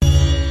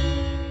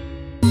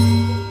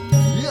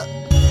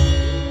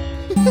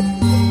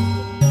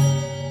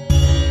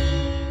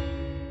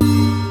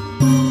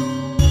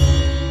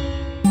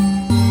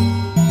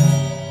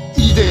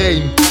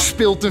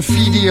speelt een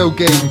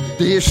videogame.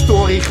 De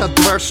historie gaat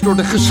dwars door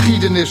de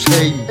geschiedenis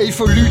heen.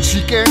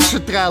 Evolutie,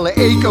 kerncentrale,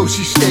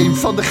 ecosysteem.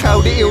 Van de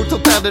gouden eeuw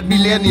tot aan het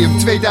millennium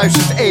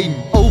 2001.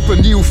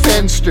 Open nieuw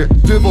venster,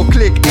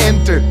 dubbelklik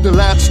enter. De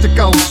laatste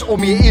kans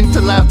om je in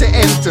te laten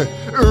enten.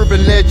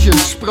 Urban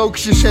legends,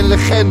 sprookjes en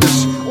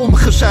legendes.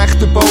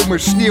 Omgezaagde bomen,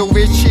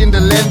 sneeuwwitje in de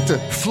lente.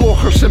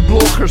 Vloggers en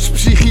bloggers,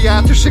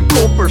 psychiaters en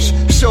koppers.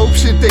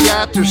 Soaps in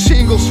theater,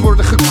 singles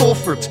worden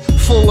gekofferd.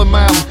 Volle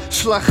maan,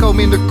 slagroom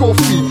in de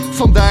koffie.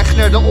 Vandaag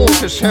naar de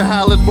office,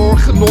 herhaal het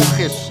morgen nog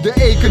eens. De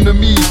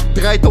economie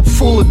draait op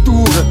volle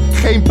toeren.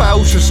 Geen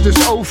pauzes,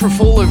 dus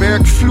overvolle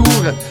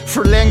werkvloeren.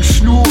 Verleng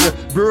snoeren,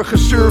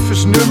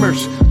 burgerservice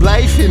nummers.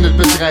 Blijf in het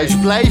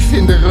bedrijf, blijf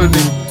in de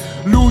running.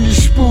 Looney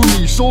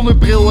Spoonie,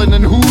 zonnebril en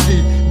een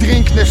hoodie.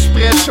 Drink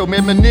Nespresso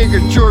met mijn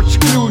nigger George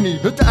Clooney.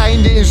 Het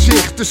einde in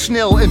zicht, te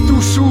snel en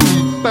too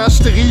soony. Paas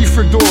de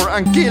reefer door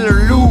aan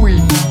Killer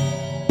Louie.